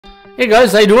Hey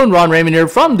guys, how you doing? Ron Raymond here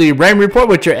from the Raymond Report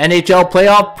with your NHL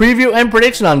Playoff preview and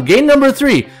prediction on game number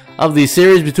 3 of the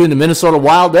series between the Minnesota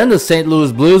Wild and the St.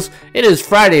 Louis Blues. It is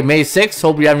Friday, May 6th.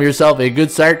 Hope you have yourself a good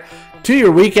start to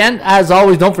your weekend. As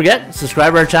always, don't forget,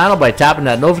 subscribe to our channel by tapping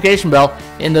that notification bell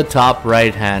in the top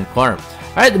right-hand corner.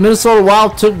 Alright, the Minnesota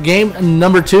Wild took game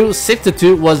number 2.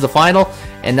 6-2 was the final,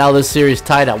 and now this series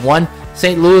tied at 1.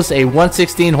 St. Louis, a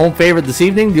 116 home favorite this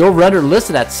evening. The over-under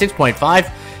listed at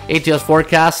 6.5. ATS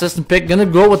forecast system pick going to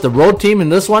go with the road team in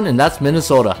this one, and that's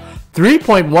Minnesota.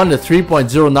 3.1 to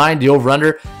 3.09, the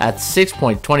over-under at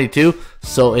 6.22,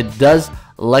 so it does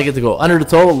like it to go under the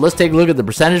total. Let's take a look at the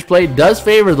percentage play. It does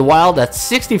favor the Wild at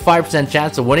 65%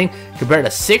 chance of winning compared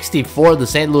to 64 the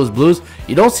St. Louis Blues.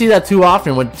 You don't see that too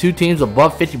often when two teams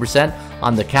above 50%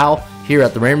 on the cow here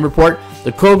at the Raymond Report.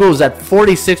 The Kogo is at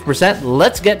 46%.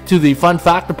 Let's get to the fun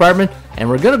fact department, and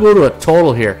we're going to go to a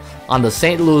total here on the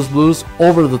St. Louis Blues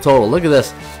over the total. Look at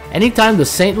this. Anytime the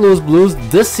St. Louis Blues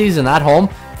this season at home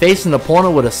face an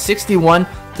opponent with a 61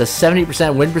 to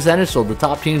 70% win percentage, so the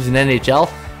top teams in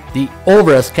NHL, the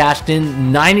over has cashed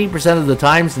in 90% of the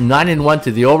times, 9-1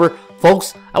 to the over.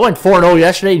 Folks, I went 4-0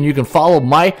 yesterday, and you can follow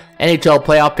my NHL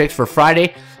playoff picks for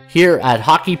Friday here at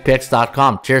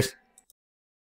hockeypicks.com. Cheers.